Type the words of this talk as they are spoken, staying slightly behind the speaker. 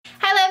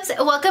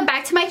welcome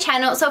back to my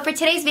channel. So for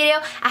today's video,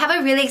 I have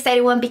a really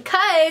exciting one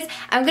because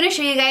I'm going to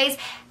show you guys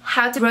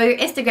how to grow your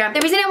Instagram.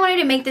 The reason I wanted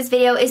to make this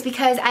video is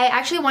because I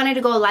actually wanted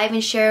to go live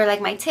and share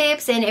like my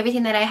tips and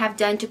everything that I have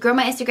done to grow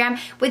my Instagram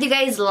with you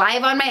guys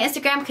live on my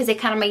Instagram because it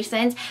kind of made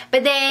sense.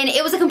 But then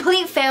it was a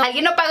complete fail.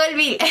 Alguien no pagó el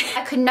bill.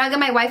 I could not get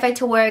my Wi-Fi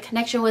to work.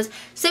 Connection was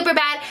super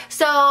bad.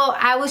 So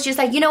I was just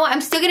like, you know what?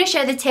 I'm still going to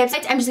share the tips.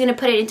 I'm just going to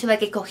put it into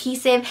like a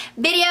cohesive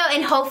video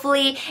and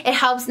hopefully it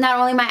helps not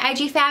only my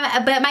IG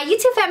fam but my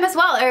YouTube fam as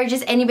well, or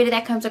just anybody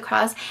that comes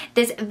across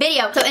this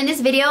video. So in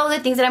this video, the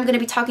things that I'm going to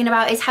be talking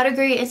about is how to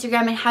grow your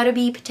Instagram and how to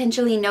be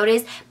potentially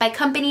noticed by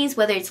companies,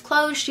 whether it's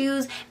clothes,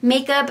 shoes,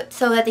 makeup,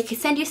 so that they can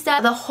send you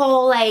stuff, the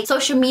whole like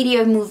social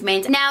media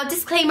movement. Now,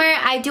 disclaimer,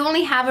 I do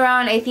only have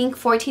around, I think,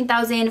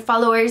 14,000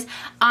 followers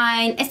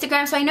on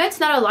Instagram, so I know it's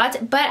not a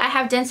lot, but I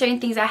have done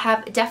certain things that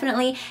have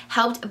definitely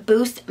helped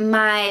boost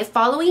my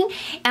following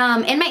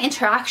and my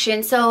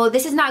interaction. So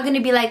this is not going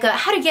to be like a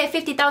how to get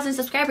 50,000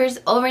 subscribers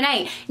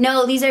overnight.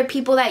 No, these are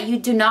people that you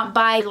do not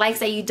buy, likes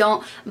that you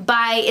don't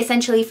buy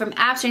essentially from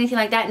apps or anything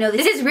like that. No,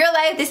 this is real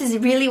life. This is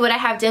really what I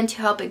have done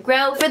to help it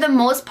grow. For the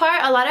most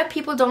part, a lot of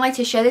people don't like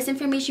to share this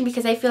information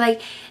because I feel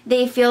like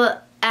they feel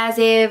as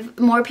if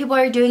more people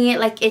are doing it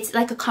like it's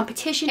like a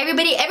competition.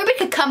 Everybody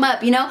could come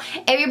up, you know?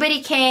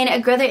 Everybody can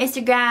grow their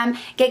Instagram,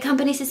 get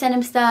companies to send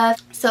them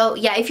stuff. So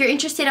yeah, if you're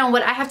interested on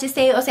what I have to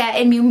say, o sea,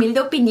 en mi humilde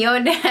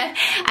opinión,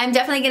 I'm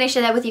definitely gonna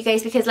share that with you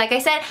guys because like I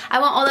said, I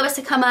want all of us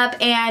to come up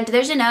and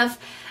there's enough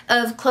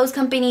of clothes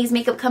companies,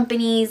 makeup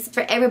companies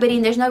for everybody,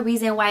 and there's no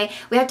reason why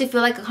we have to feel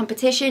like a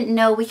competition.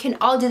 No, we can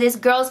all do this.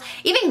 Girls,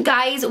 even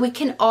guys, we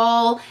can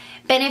all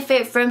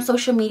benefit from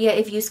social media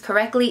if used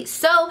correctly.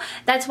 So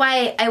that's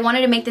why I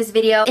wanted to make this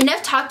video.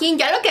 Enough talking,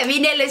 ya lo que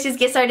vine, let's just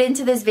get started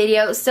into this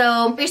video.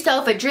 So grab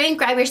yourself a drink,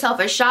 grab yourself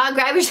a shot,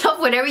 grab yourself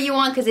whatever you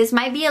want because this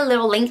might be a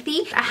little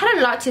lengthy. I had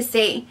a lot to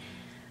say.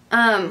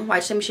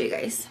 Watch, let me show you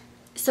guys.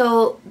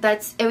 So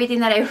that's everything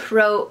that I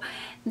wrote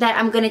that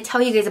I'm going to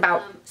tell you guys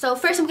about. So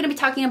first I'm going to be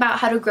talking about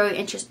how to grow your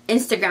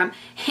Instagram.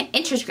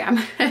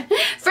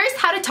 First,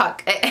 how to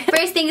talk.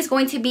 First thing is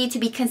going to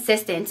be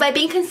consistent. By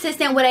being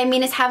consistent, what I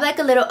mean is have like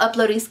a little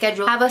uploading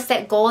schedule. Have a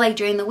set goal like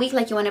during the week,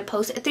 like you want to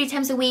post 3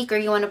 times a week or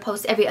you want to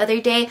post every other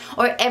day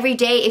or every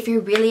day if you're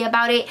really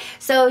about it.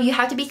 So you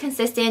have to be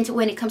consistent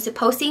when it comes to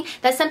posting.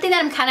 That's something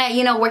that I'm kind of,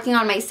 you know, working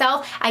on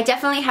myself. I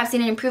definitely have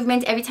seen an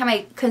improvement every time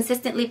I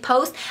consistently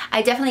post.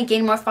 I definitely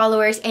gain more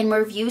followers and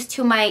more views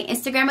to my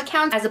Instagram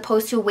account as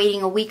opposed to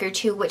waiting a week or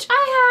two, which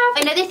I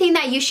have. Another thing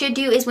that you should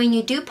do is when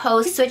you do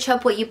post, switch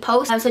up what you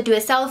post. So do a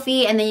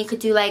selfie and then you could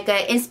do like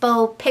an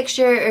inspo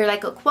picture or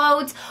like a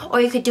quote,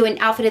 or you could do an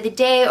outfit of the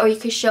day, or you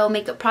could show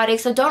makeup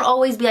products. So don't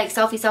always be like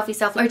selfie, selfie,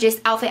 selfie, or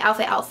just outfit,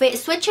 outfit, outfit.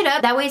 Switch it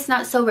up. That way it's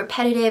not so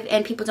repetitive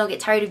and people don't get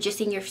tired of just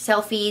seeing your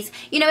selfies.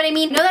 You know what I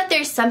mean? Know that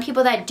there's some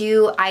people that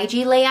do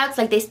IG layouts,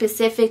 like they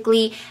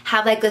specifically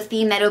have like a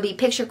theme that'll be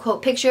picture,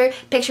 quote, picture,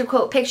 picture,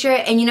 quote, picture,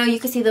 and you know, you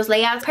can see those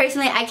layouts.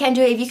 Personally, I can't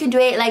do it. If you can do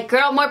it, like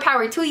girl, more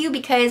power to you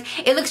because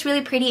it looks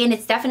really pretty and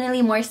it's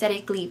definitely more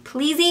aesthetically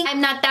pleasing.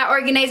 I'm not that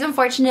organized,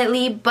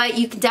 unfortunately, but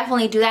you can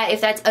definitely do that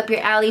if that's up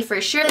your alley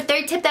for sure. The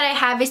third tip that I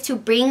have is to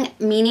bring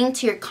meaning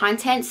to your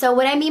content. So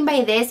what I mean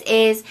by this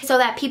is so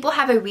that people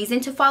have a reason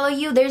to follow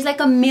you. There's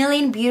like a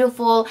million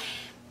beautiful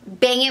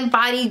banging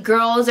body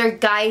girls or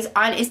guys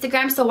on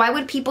Instagram, so why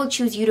would people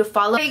choose you to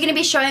follow? Are you going to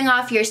be showing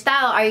off your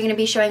style? Are you going to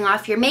be showing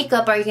off your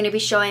makeup? Are you going to be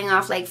showing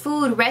off like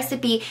food,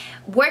 recipe,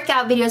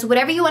 workout videos,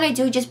 whatever you want to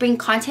do, just bring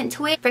content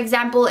to it. For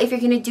example, if you're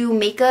going to do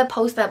makeup,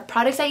 post the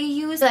products that you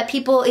use so that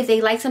people, if they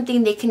like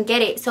something, they can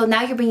get it. So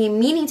now you're bringing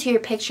meaning to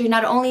your picture.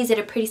 Not only is it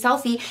a pretty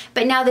selfie,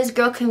 but now this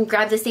girl can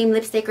grab the same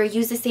lipstick or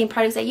use the same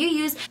products that you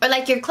use, or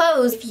like your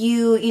clothes, if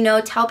you know,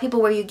 tell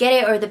people where you get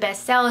it, or the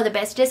best sell or the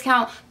best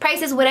discount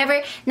prices,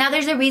 whatever. Now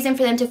there's a reason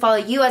for them to follow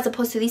you as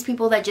opposed to these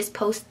people that just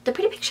post the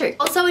pretty picture.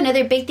 Also,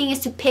 another big thing is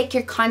to pick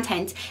your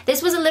content.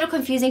 This was a little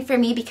confusing for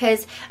me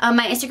because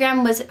my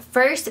Instagram was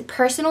first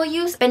personal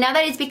use, but now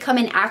that it's become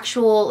an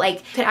actual,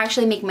 like, could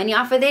actually make money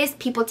off of this,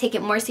 people take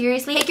it more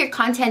seriously. Pick your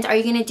content. Are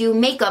you going to do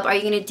makeup? Are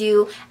you going to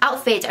do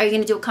outfits? Are you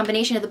going to do a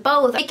combination of the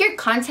both? Pick your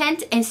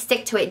content and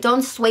stick to it.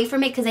 Don't sway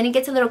from it because then it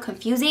gets a little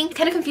confusing. It's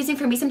kind of confusing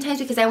for me sometimes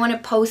because I want to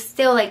post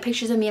still like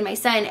pictures of me and my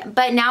son,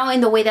 but now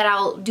in the way that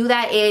I'll do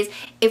that is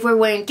if we're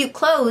wearing cute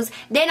clothes,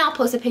 then I'll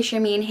post a picture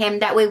of me and him.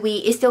 That way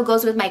it still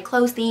goes with my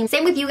clothes theme.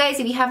 Same with you guys.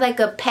 If you have like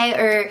a pet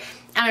or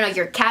I don't know,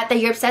 your cat that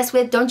you're obsessed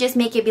with, don't just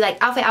make it be like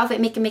outfit, outfit,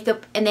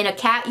 makeup, and then a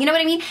cat. You know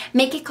what I mean?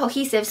 Make it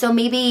cohesive. So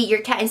maybe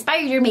your cat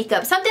inspired your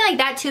makeup. Something like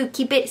that to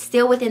keep it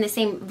still within the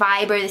same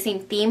vibe or the same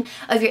theme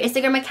of your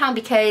Instagram account,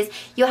 because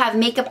you'll have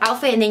makeup,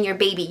 outfit, and then your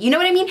baby. You know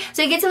what I mean?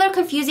 So it gets a little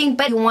confusing,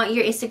 but you want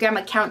your Instagram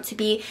account to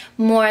be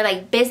more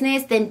like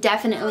business, then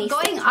definitely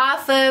going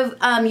off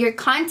of your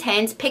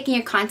content, picking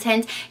your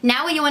content.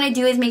 Now what you want to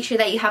do is make sure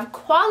that you have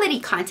quality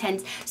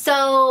content.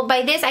 So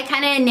by this, I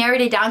kind of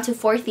narrowed it down to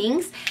 4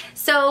 things.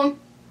 So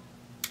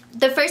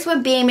the first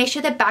one being, make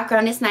sure the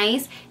background is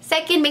nice.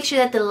 Second, make sure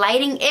that the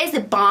lighting is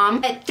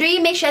bomb. 3,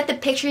 make sure that the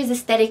picture is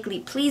aesthetically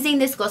pleasing.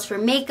 This goes for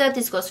makeup,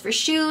 this goes for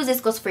shoes, this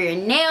goes for your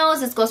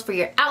nails, this goes for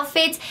your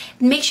outfits.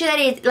 Make sure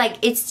that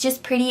it's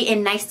just pretty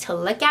and nice to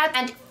look at.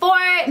 And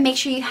 4, make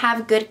sure you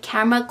have good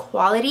camera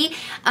quality.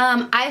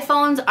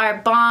 iPhones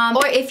are bomb,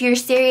 or if you're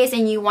serious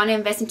and you want to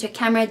invest into a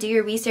camera, do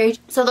your research.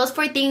 So those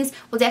 4 things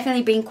will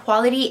definitely bring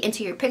quality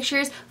into your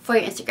pictures for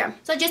your Instagram.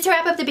 So just to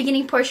wrap up the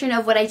beginning portion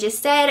of what I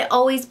just said,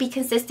 always be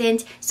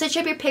consistent, switch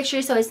up your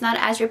pictures so it's not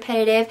as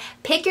repetitive,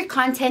 pick your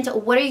content,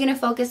 what are you going to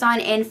focus on,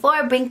 and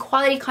 4, bring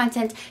quality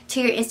content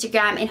to your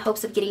Instagram in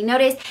hopes of getting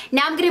noticed.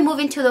 Now I'm going to move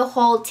into the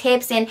whole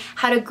tips and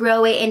how to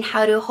grow it and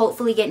how to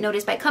hopefully get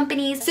noticed by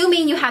companies.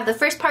 Assuming you have the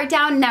first part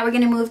down, now we're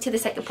going to move to the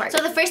second part.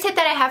 So the first tip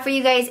that I have for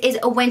you guys is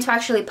when to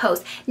actually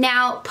post.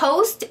 Now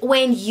post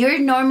when you're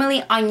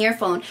normally on your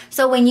phone.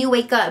 So when you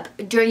wake up,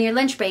 during your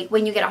lunch break,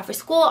 when you get off of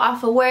school,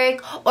 off of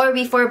work, or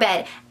before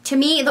bed. To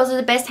me, those are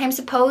the best times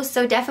to post,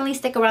 so definitely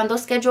stick around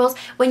those schedules.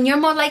 When you're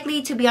more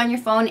likely to be on your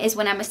phone is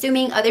when I'm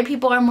assuming other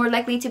people are more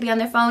likely to be on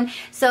their phone,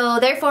 so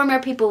therefore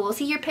more people will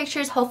see your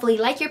pictures, hopefully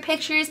like your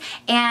pictures,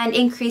 and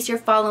increase your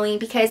following,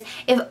 because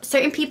if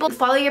certain people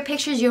follow your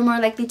pictures, you're more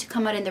likely to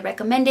come out in the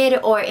recommended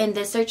or in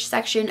the search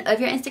section of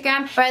your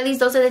Instagram, or at least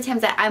those are the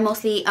times that I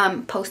mostly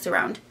post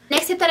around.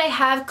 Next tip that I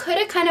have could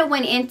have kind of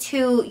went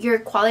into your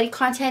quality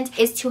content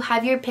is to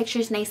have your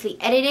pictures nicely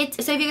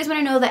edited. So if you guys want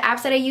to know the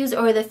apps that I use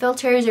or the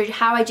filters or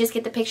how I just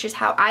get the pictures,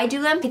 how I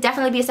do them, it could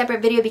definitely be a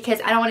separate video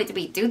because I don't want it to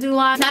be too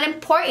long. It's not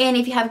important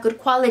if you have good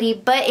quality,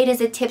 but it is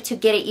a tip to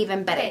get it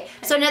even better.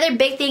 So another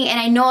big thing, and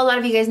I know a lot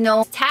of you guys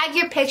know, tag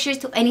your pictures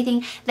to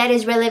anything that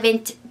is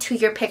relevant to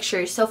your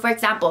pictures. So for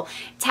example,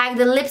 tag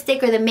the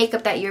lipstick or the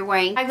makeup that you're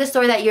wearing, tag the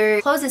store that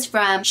your clothes is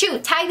from,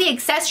 shoot, tag the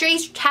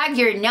accessories, tag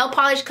your nail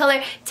polish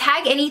color,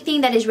 tag anything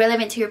that is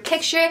relevant to your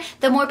picture.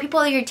 The more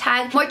people you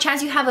tag, more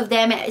chance you have of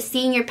them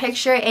seeing your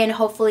picture and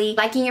hopefully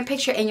liking your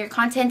picture and your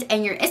content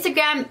and your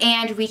Instagram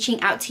and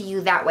reaching out to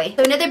you that way.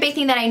 So another big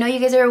thing that I know you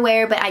guys are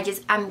aware, but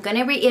I'm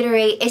gonna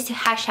reiterate, is to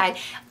hashtag.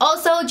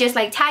 Also, just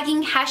like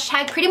tagging,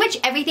 hashtag pretty much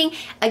everything,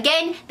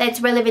 again, that's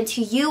relevant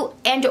to you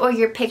and or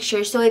your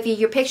picture. So if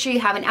your picture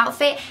you have an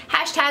outfit,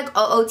 hashtag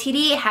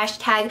OOTD,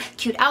 hashtag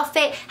cute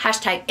outfit,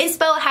 hashtag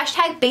inspo,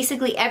 hashtag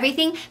basically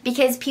everything,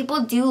 because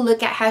people do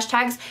look at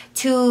hashtags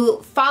to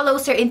follow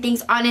certain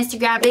things on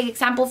Instagram. A big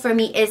example for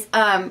me is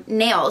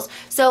nails.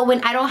 So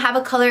when I don't have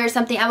a color or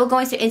something, I will go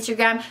into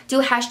Instagram,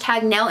 do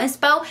hashtag nail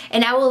inspo,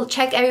 and I will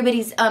check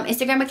everybody's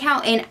Instagram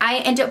account, and I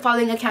end up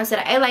following accounts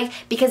that I like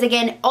because,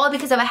 again, all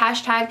because of a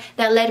hashtag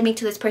that led me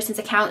to this person's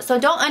account. So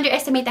don't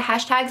underestimate the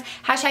hashtags.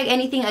 Hashtag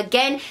anything,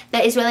 again,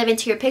 that is relevant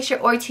to your picture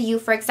or to you.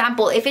 For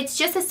example, if it's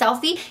just a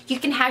selfie, you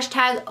can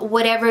hashtag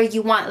whatever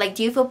you want. Like,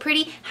 do you feel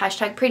pretty?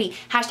 Hashtag pretty.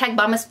 Hashtag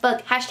bomb as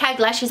fuck. Hashtag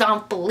lashes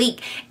on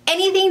fleek.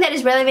 Anything that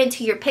is relevant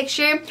to your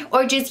picture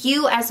or just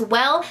you as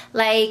well.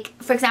 Like,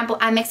 for example,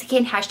 I'm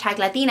Mexican, hashtag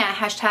Latina,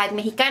 hashtag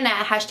Mexicana,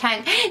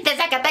 hashtag de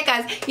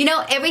Zacatecas. You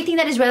know, everything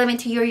that is relevant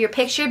to you or your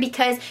picture,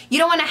 because you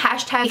don't want to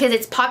hashtag because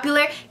it's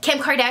popular. Kim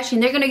Kardashian,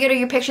 they're gonna go to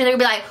your picture and they're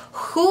gonna be like,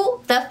 who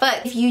the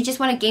fuck? If you just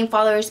want to gain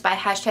followers by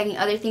hashtagging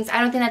other things,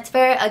 I don't think that's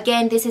fair.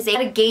 Again, this is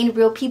a gain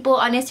real people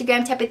on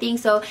Instagram type of thing,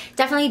 so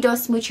definitely don't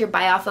smooch your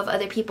buy off of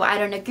other people. I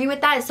don't agree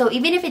with that. So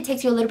even if it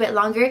takes you a little bit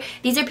longer,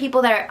 these are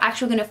people that are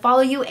actually going to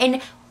follow you,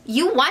 and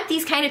you want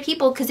these kind of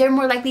people because they're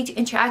more likely to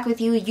interact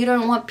with you. You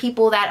don't want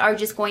people that are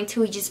just going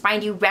to just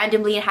find you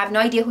randomly and have no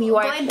idea who you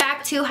are. Going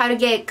back to how to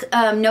get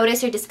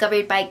noticed or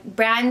discovered by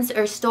brands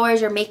or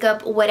stores or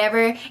makeup,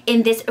 whatever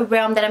in this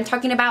realm that I'm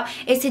talking about,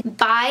 is to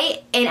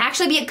buy and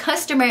actually be a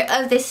customer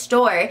of this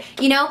store,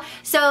 you know?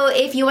 So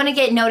if you want to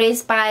get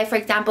noticed by, for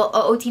example,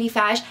 OOTD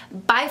Fash,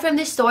 buy from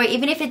this store,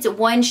 even if it's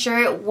one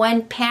shirt,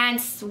 one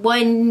pants,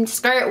 one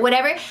skirt,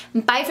 whatever,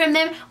 buy from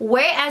them,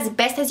 wear it as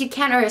best as you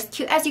can or as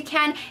cute as you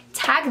can,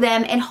 tag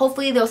them, and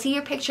hopefully they'll see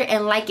your picture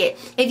and like it.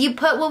 If you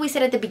put what we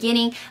said at the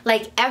beginning,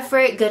 like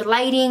effort, good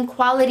lighting,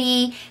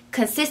 quality,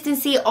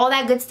 consistency, all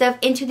that good stuff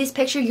into this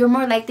picture, you're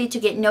more likely to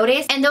get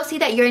noticed, and they'll see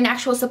that you're an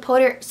actual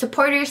supporter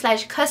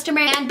slash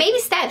customer. And baby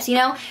steps, you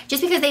know,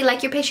 just because they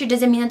like your picture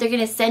doesn't mean that they're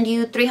gonna send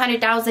you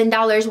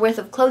 $300,000 worth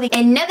of clothing.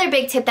 Another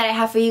big tip that I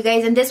have for you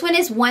guys, and this one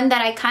is one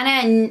that I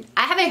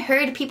haven't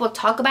heard people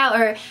talk about,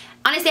 or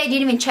honestly, I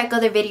didn't even check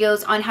other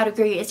videos on how to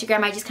grow your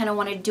Instagram. I just kind of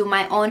wanted to do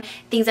my own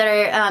things that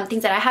are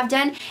things that I have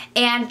done.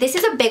 And this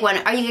is a big one.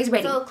 Are you guys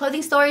ready? So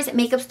clothing stores,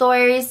 makeup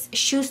stores,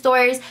 shoe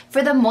stores,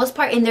 for the most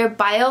part in their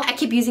bio, I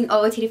keep using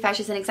OOTD Fash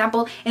as an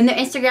example. In their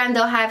Instagram,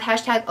 they'll have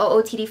hashtag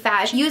OOTD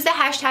Fash. Use the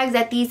hashtags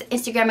that these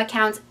Instagram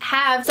accounts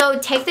have. So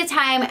take the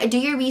time, do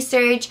your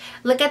research,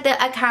 look at the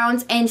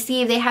accounts and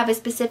see if they have a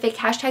specific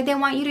hashtag they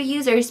want you to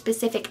use or a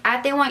specific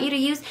ad they want you to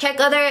use. Check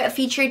other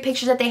featured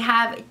pictures that they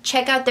have.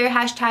 Check out their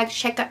hashtags.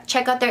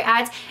 Check out their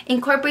ads,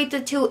 incorporate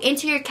the two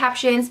into your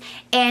captions,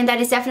 and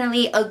that is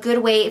definitely a good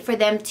way for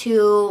them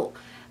to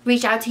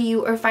reach out to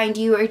you or find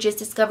you or just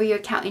discover your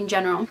account in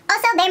general.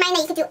 Also, bear in mind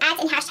that you can do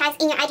ads and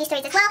hashtags in your IG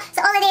stories as well.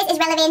 So all of this is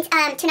relevant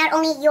to not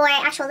only your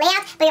actual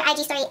layout, but your IG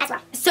story as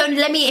well. So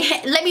let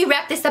me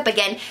wrap this up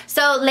again.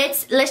 So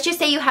let's just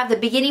say you have the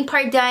beginning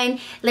part done.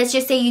 Let's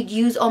just say you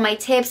use all my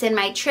tips and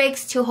my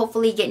tricks to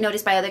hopefully get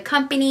noticed by other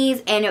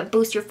companies and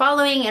boost your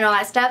following and all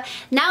that stuff.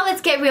 Now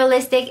let's get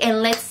realistic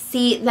and let's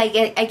see, like,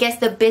 I guess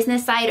the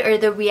business side or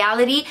the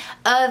reality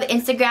of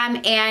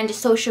Instagram and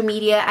social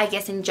media, I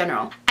guess, in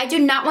general. I do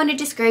not want to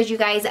discourage you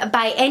guys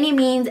by any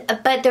means,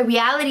 but the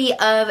reality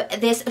of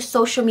this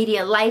social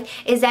media life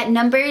is that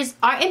numbers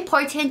are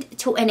important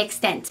to an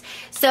extent.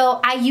 So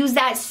I use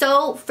that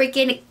so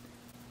freaking,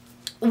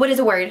 what is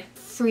the word?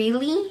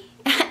 Freely?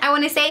 I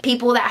want to say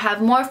people that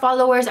have more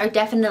followers are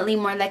definitely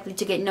more likely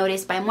to get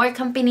noticed by more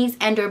companies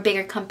and or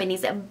bigger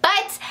companies.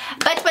 But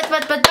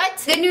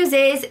good news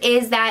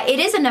is that it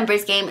is a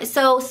numbers game.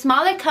 So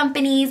smaller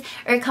companies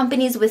or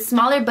companies with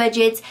smaller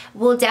budgets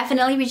will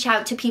definitely reach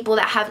out to people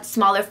that have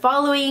smaller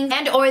following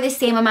and or the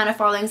same amount of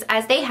followings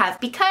as they have,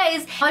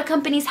 because smaller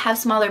companies have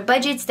smaller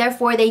budgets,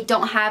 therefore they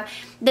don't have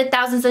the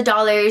thousands of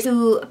dollars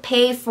to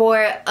pay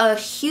for a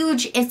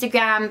huge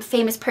Instagram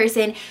famous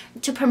person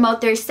to promote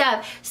their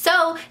stuff.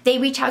 So they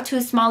reach out to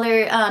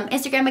smaller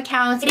Instagram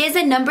accounts. It is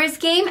a numbers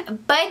game,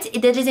 but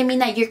that doesn't mean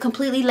that you're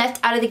completely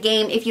left out of the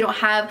game if you don't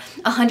have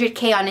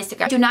 100K on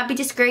Instagram. Do not be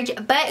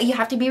discouraged, but you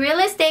have to be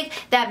realistic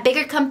that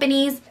bigger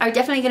companies are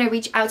definitely going to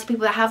reach out to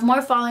people that have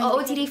more following.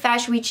 OOTD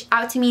Fashion reached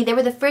out to me. They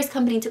were the first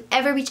company to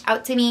ever reach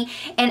out to me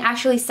and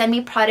actually send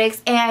me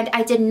products, and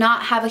I did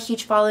not have a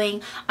huge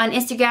following on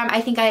Instagram. I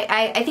think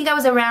I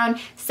was around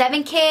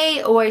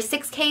 7K or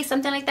 6K,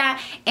 something like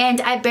that, and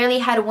I barely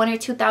had 1,000 or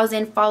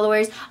 2,000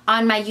 followers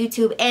on my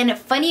YouTube. And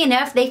funny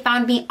enough, they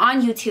found me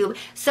on YouTube.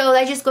 So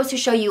that just goes to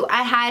show you,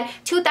 I had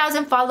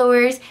 2,000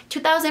 followers,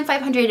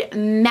 2,500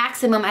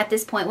 maximum at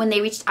this point when they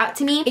reached out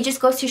to me. It just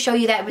goes to show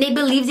you that they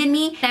believed in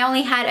me. I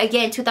only had,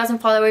 again, 2,000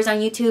 followers on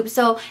YouTube,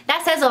 so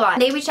that says a lot.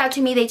 They reached out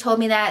to me, they told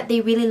me that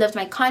they really loved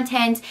my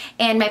content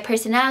and my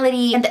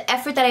personality and the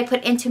effort that I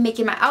put into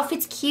making my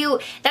outfits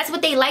cute. That's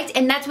what they liked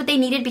and that's what they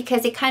needed,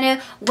 because it kind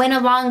of went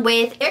along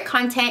with their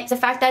content. The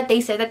fact that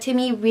they said that to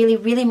me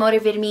really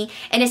motivated me,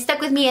 and it stuck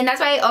with me, and that's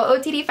why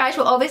OOTD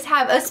Fashion will always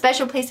have a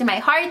special place in my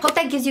heart. Hope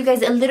that gives you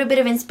guys a little bit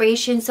of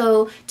inspiration,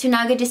 so to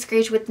not get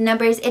discouraged with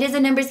numbers. It is a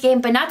numbers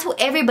game, but not to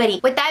everybody.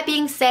 With that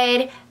being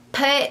said,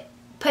 put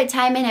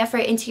time and effort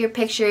into your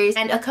pictures,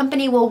 and a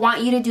company will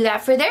want you to do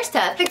that for their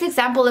stuff. Perfect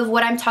example of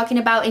what I'm talking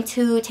about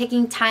into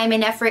taking time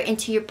and effort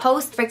into your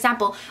post. For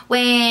example,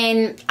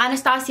 when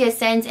Anastasia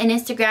sends an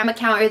Instagram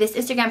account or this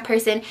Instagram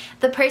person,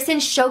 the person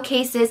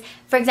showcases,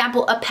 for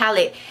example, a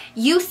palette.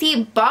 You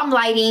see bomb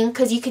lighting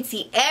because you could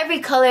see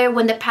every color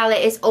when the palette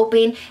is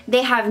open.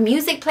 They have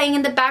music playing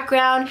in the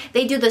background.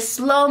 They do the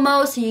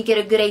slow-mo so you get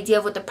a good idea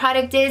of what the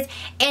product is,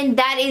 and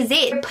that is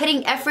it. They're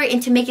putting effort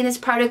into making this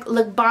product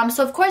look bomb,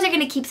 so of course they're going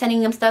to keep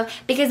sending them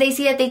stuff because they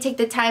see that they take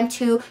the time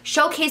to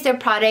showcase their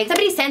product.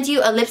 Somebody sends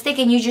you a lipstick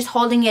and you just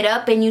holding it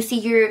up and you see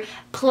your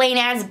plain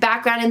ass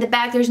background in the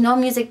back. There's no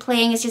music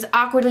playing. It's just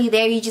awkwardly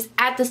there. You just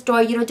at the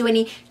store. You don't do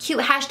any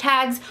cute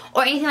hashtags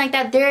or anything like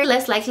that. They're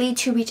less likely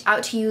to reach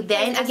out to you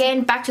then.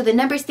 Again, back to the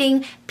numbers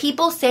thing.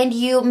 People send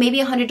you maybe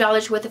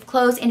 $100 worth of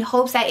clothes in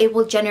hopes that it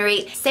will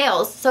generate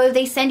sales. So if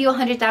they send you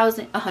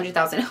 100,000, oh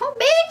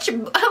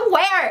bitch,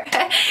 where?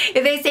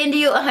 If they send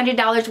you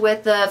 $100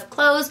 worth of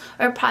clothes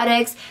or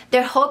products,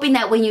 they're hoping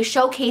that when you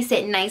showcase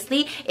it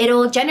nicely,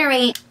 it'll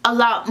generate a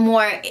lot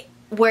more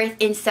worth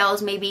in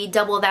sales, maybe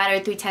double that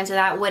or 3 times of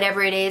that,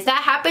 whatever it is.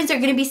 That happens, they're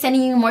going to be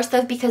sending you more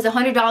stuff because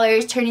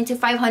 $100 turn into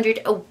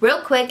 $500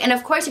 real quick, and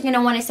of course you're going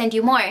to want to send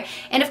you more.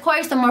 And of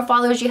course, the more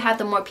followers you have,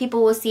 the more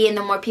people will see and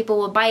the more people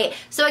will buy it.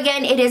 So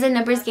again, it is a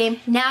numbers game.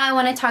 Now I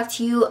want to talk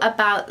to you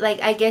about,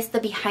 like, I guess the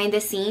behind the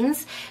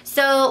scenes.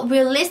 So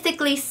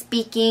realistically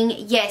speaking,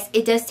 yes,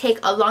 it does take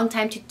a long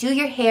time to do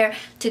your hair,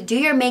 to do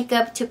your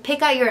makeup, to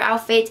pick out your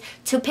outfit,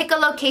 to pick a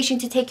location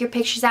to take your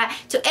pictures at,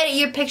 to edit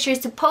your pictures,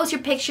 to post your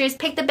pictures,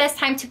 pick the best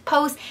time to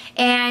post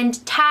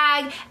and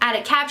tag, add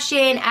a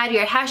caption, add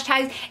your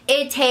hashtags.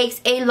 It takes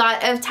a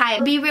lot of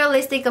time. Be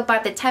realistic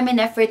about the time and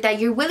effort that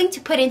you're willing to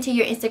put into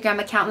your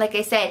Instagram account. Like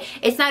I said,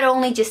 it's not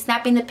only just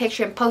snapping the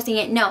picture and posting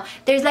it. No,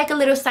 there's like a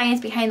little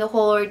science behind the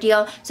whole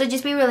ordeal. So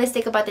just be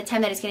realistic about the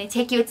time that it's going to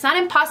take you. It's not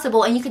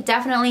impossible, and you could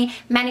definitely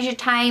manage your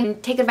time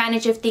and take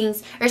advantage of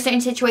things or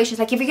certain situations.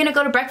 Like if you're going to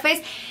go to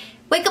breakfast,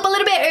 wake up a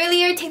little bit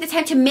earlier, take the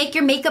time to make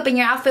your makeup and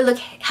your outfit look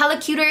hella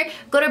cuter.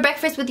 Go to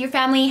breakfast with your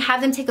family,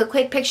 have them take a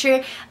quick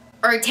picture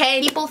or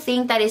 10. People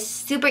think that it's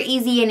super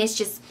easy and it's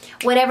just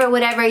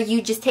whatever, you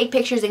just take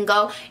pictures and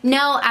go.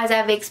 No, as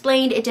I've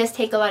explained, it does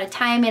take a lot of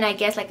time, and I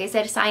guess, like I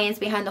said, science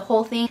behind the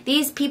whole thing.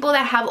 These people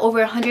that have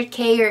over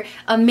 100K or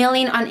 1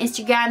 million on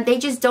Instagram, they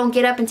just don't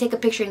get up and take a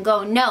picture and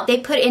go. No, they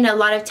put in a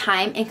lot of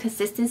time and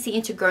consistency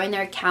into growing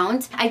their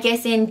account. I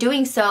guess in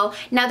doing so,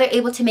 now they're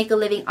able to make a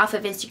living off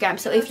of Instagram.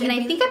 So and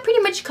I think I pretty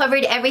much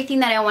covered everything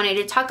that I wanted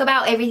to talk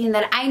about, everything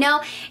that I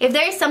know. If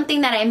there is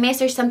something that I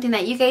missed or something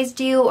that you guys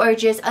do or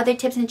just other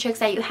tips and tricks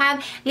that you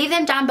have, leave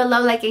them down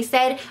below. Like I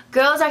said,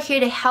 girls are are here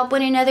to help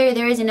one another.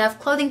 There is enough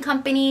clothing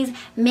companies,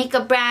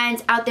 makeup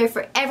brands out there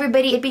for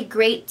everybody. It'd be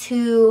great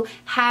to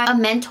have a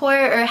mentor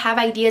or have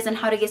ideas on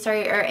how to get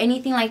started or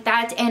anything like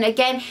that. And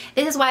again,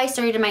 this is why I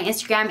started my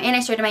Instagram and I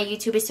started my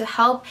YouTube, is to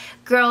help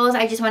girls.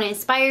 I just want to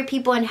inspire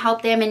people and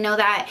help them and know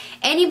that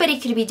anybody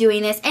could be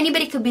doing this.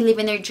 Anybody could be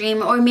living their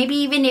dream, or maybe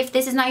even if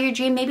this is not your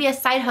dream, maybe a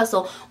side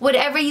hustle,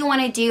 whatever you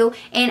want to do.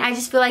 And I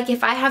just feel like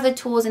if I have the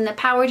tools and the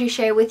power to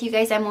share with you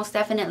guys, I most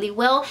definitely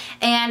will.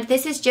 And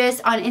this is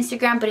just on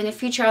Instagram, but in the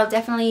future I'll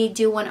definitely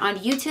do one on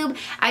YouTube.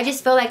 I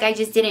just feel like I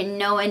just didn't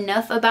know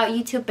enough about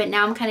YouTube, but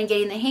now I'm kind of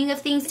getting the hang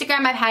of things.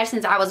 Instagram I've had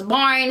since I was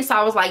born, so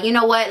I was like, you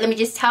know what, let me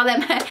just tell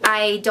them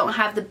I don't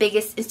have the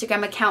biggest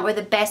Instagram account or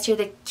the best or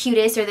the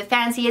cutest or the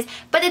fanciest,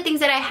 but the things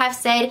that I have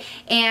said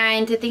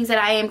and the things that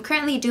I am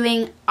currently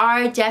doing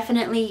are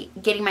definitely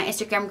getting my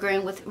Instagram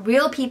growing with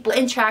real people,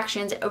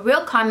 interactions,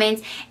 real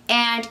comments.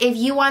 And if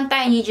you want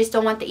that and you just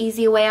don't want the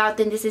easy way out,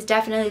 then this is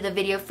definitely the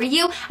video for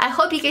you. I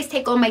hope you guys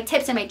take all my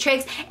tips and my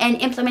tricks and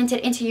implement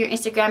it into your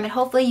Instagram, and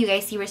hopefully you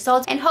guys see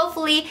results, and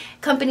hopefully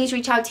companies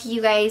reach out to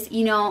you guys,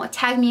 you know,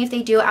 tag me if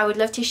they do. I would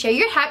love to share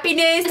your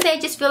happiness. I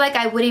just feel like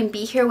I wouldn't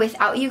be here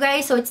without you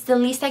guys, so it's the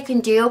least I can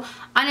do.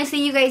 Honestly,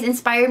 you guys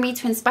inspire me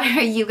to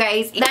inspire you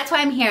guys. That's why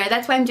I'm here.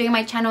 That's why I'm doing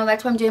my channel.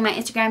 That's why I'm doing my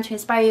Instagram, to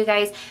inspire you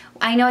guys.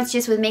 I know it's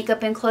just with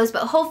makeup and clothes,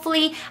 but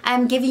hopefully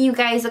I'm giving you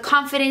guys the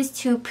confidence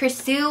to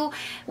pursue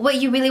what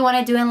you really want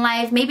to do in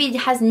life. Maybe it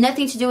has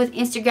nothing to do with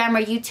Instagram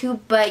or YouTube,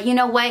 but you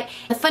know what?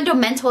 The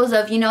fundamentals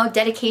of, you know,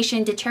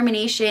 dedication,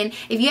 determination,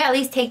 if you at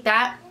least take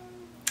that,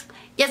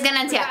 yes,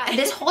 ganancia.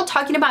 This whole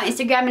talking about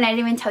Instagram, and I didn't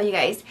even tell you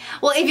guys.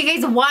 Well, if you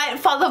guys want,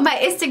 follow my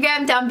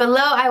Instagram down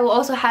below. I will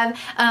also have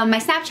my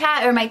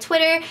Snapchat or my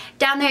Twitter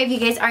down there if you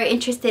guys are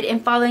interested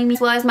in following me,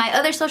 as well as my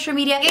other social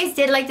media. If you guys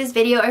did like this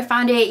video or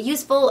found it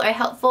useful or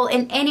helpful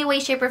in any way,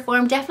 shape, or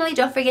form, definitely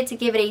don't forget to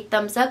give it a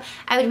thumbs up.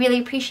 I would really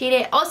appreciate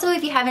it. Also,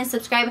 if you haven't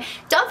subscribed,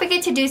 don't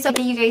forget to do so.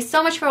 Thank you guys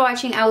so much for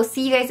watching. I will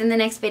see you guys in the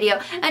next video.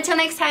 Until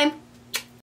next time,